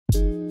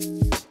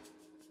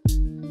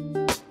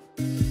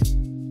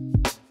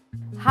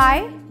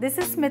Hi, this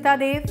is Smita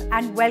Deo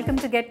and welcome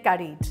to Get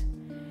Curried.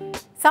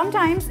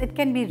 Sometimes it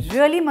can be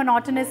really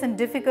monotonous and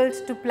difficult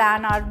to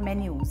plan our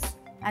menus.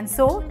 And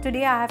so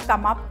today I have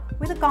come up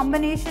with a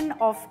combination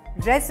of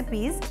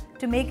recipes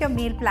to make your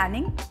meal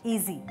planning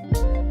easy.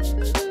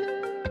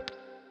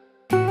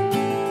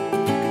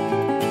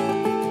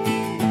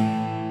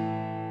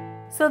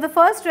 So the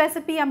first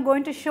recipe I'm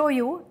going to show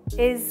you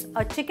is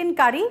a chicken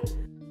curry.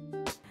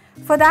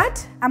 For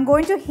that, I'm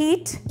going to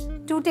heat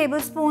 2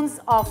 tablespoons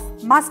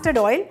of mustard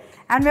oil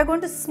and we're going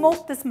to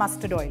smoke this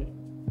mustard oil.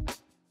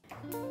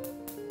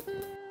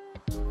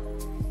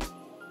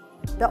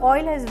 The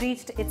oil has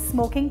reached its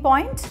smoking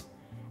point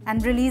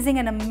and releasing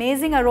an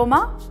amazing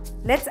aroma.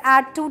 Let's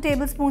add 2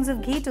 tablespoons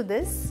of ghee to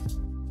this.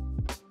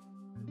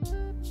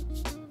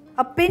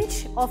 A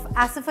pinch of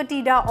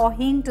asafoetida or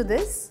hing to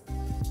this.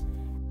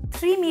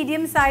 3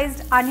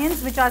 medium-sized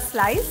onions which are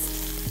sliced.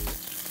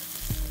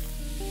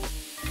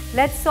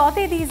 Let's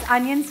saute these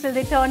onions till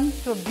they turn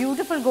to a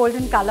beautiful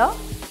golden color.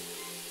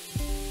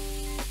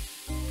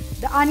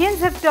 The onions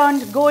have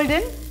turned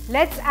golden.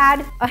 Let's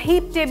add a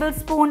heaped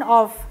tablespoon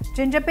of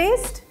ginger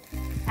paste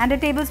and a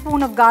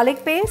tablespoon of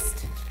garlic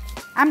paste.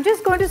 I'm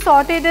just going to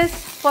saute this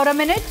for a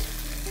minute.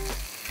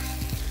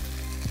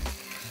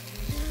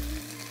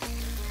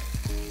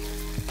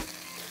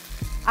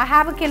 I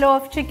have a kilo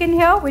of chicken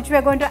here which we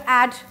are going to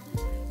add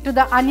to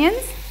the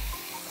onions.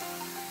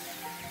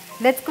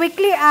 Let's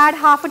quickly add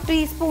half a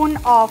teaspoon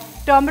of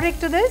turmeric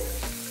to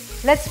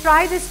this. Let's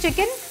fry this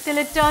chicken till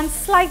it turns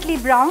slightly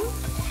brown.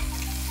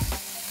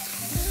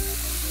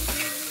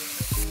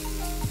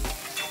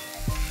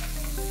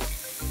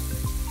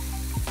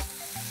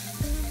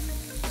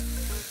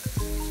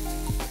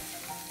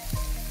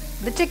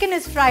 The chicken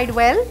is fried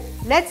well.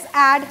 Let's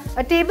add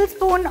a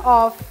tablespoon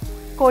of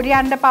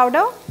coriander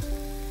powder,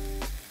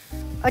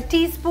 a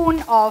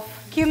teaspoon of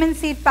cumin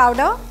seed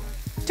powder,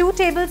 2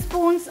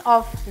 tablespoons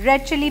of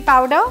red chili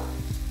powder.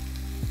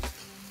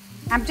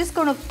 I'm just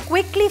going to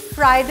quickly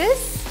fry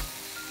this.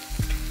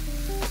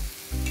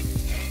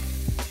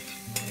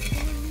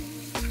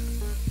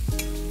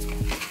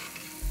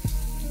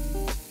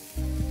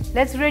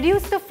 Let's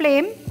reduce the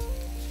flame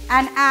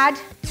and add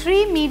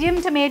 3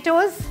 medium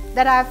tomatoes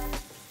that I've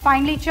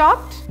finely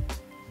chopped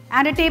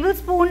and a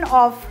tablespoon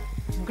of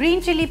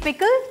green chili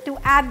pickle to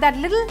add that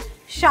little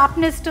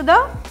sharpness to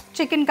the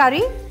chicken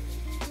curry.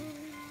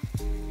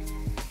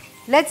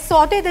 Let's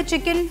saute the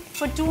chicken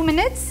for 2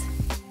 minutes.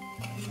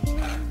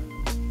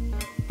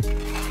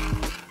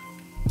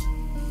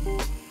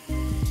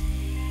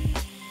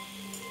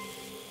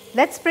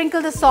 Let's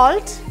sprinkle the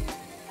salt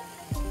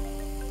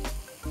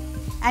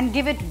and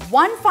give it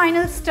one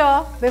final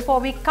stir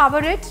before we cover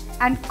it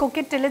and cook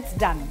it till it's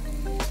done.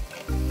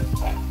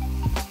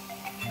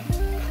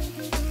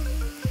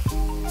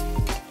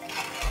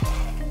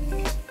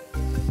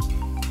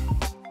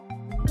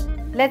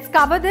 Let's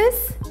cover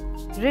this.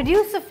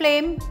 Reduce the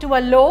flame to a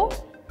low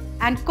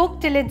and cook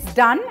till it's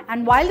done.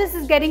 And while this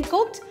is getting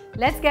cooked,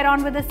 let's get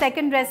on with the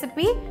second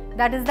recipe,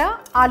 that is the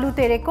Aloo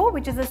Tareko,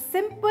 which is a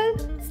simple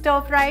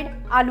stir-fried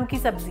aloo ki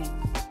sabzi.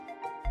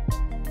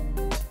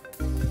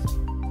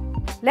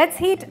 Let's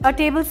heat a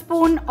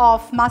tablespoon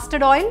of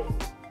mustard oil.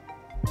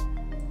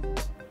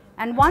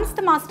 And once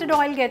the mustard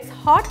oil gets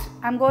hot,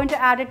 I'm going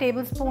to add a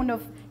tablespoon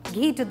of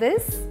ghee to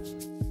this.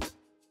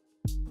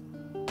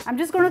 I'm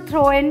just going to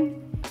throw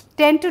in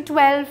 10 to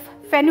 12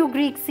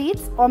 fenugreek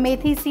seeds or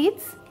methi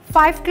seeds,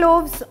 5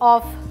 cloves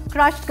of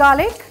crushed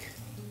garlic,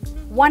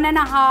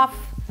 1.5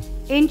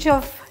 inch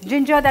of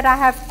ginger that I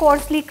have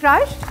coarsely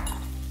crushed.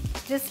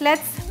 Just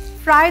let's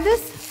fry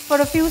this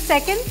for a few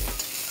seconds.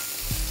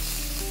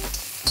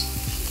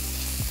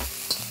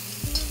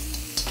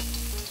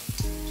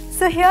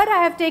 So here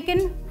I have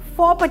taken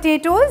 4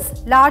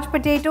 potatoes, large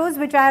potatoes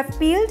which I have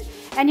peeled,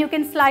 and you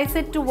can slice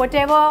it to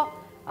whatever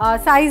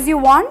size you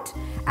want.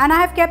 And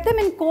I have kept them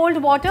in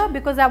cold water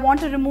because I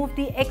want to remove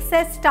the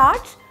excess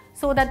starch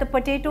so that the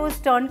potatoes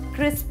turn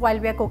crisp while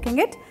we are cooking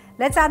it.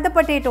 Let's add the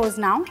potatoes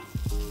now.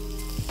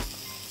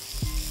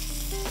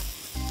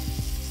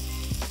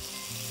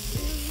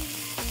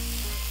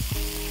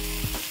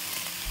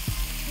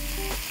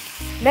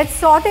 Let's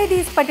saute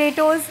these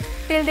potatoes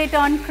till they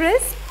turn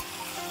crisp.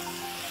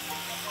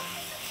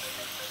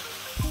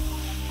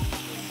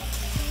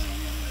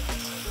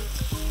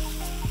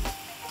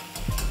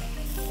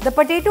 The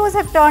potatoes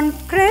have turned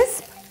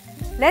crisp.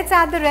 Let's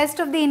add the rest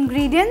of the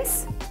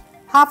ingredients.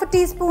 Half a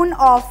teaspoon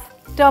of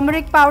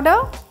turmeric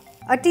powder,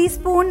 a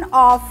teaspoon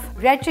of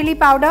red chili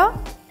powder,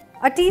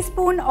 a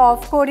teaspoon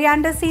of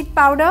coriander seed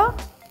powder,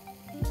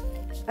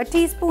 a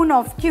teaspoon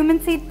of cumin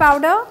seed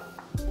powder,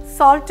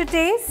 salt to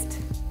taste.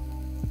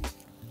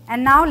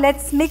 And now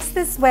let's mix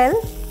this well.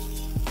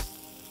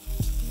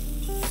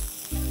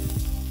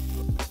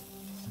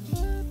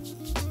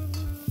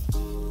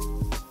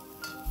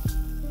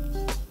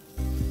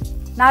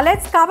 Now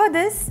let's cover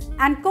this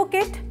and cook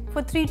it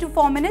for 3 to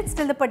 4 minutes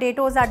till the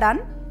potatoes are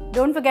done.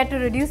 Don't forget to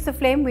reduce the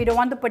flame, we don't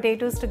want the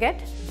potatoes to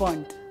get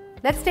burnt.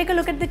 Let's take a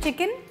look at the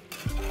chicken.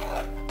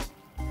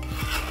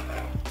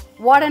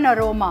 What an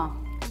aroma!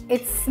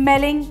 It's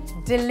smelling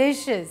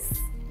delicious.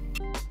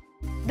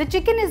 The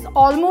chicken is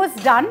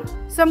almost done.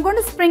 So I'm going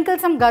to sprinkle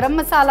some garam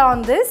masala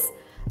on this.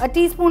 A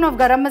teaspoon of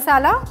garam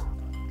masala.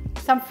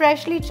 Some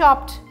freshly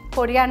chopped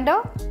coriander.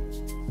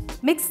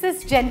 Mix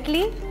this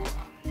gently.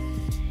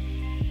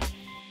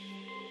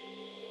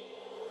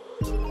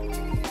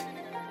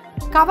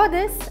 Cover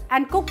this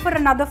and cook for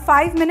another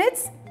 5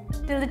 minutes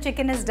till the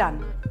chicken is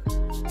done.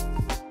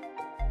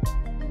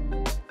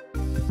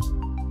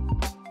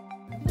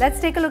 Let's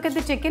take a look at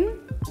the chicken.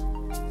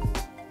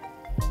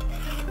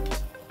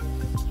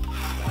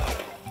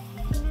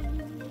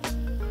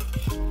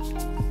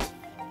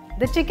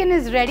 The chicken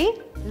is ready.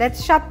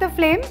 Let's shut the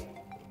flame.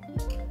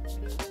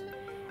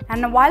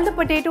 And while the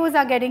potatoes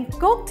are getting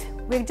cooked,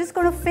 we're just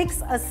going to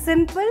fix a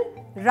simple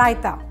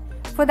raita.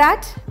 For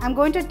that, I'm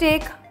going to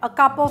take a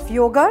cup of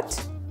yogurt.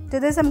 To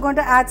this, I'm going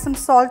to add some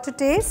salt to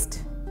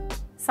taste,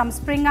 some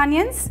spring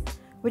onions,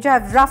 which I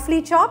have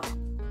roughly chopped.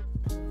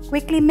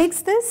 Quickly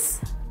mix this.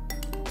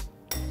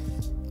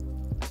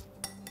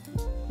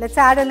 Let's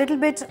add a little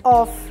bit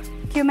of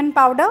cumin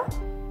powder.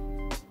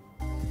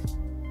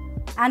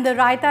 And the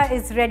raita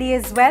is ready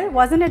as well.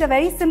 Wasn't it a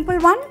very simple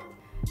one?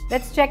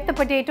 Let's check the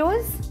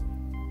potatoes.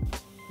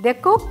 They're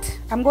cooked.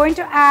 I'm going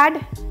to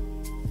add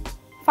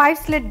 5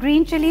 slit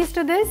green chilies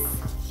to this.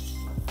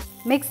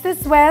 Mix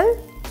this well.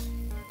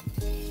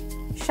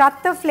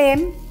 Shut the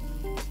flame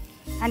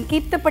and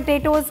keep the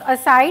potatoes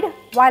aside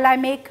while I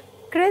make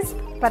crisp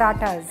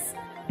parathas.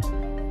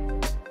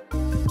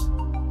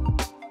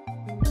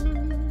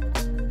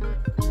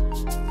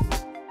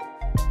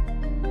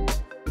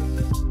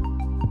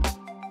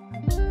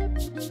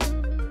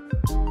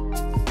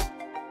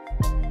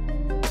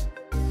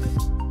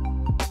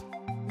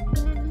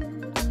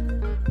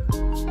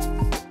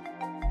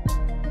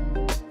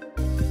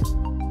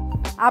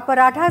 Our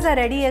parathas are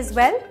ready as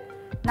well.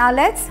 Now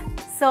let's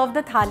serve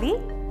the thali.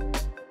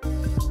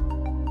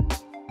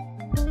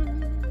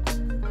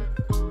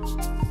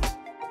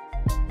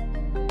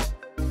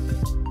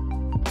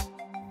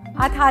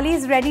 Our thali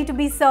is ready to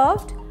be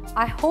served.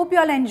 I hope you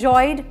all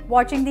enjoyed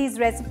watching these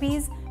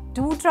recipes.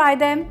 Do try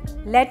them,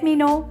 let me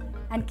know,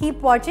 and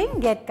keep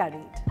watching Get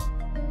Curried.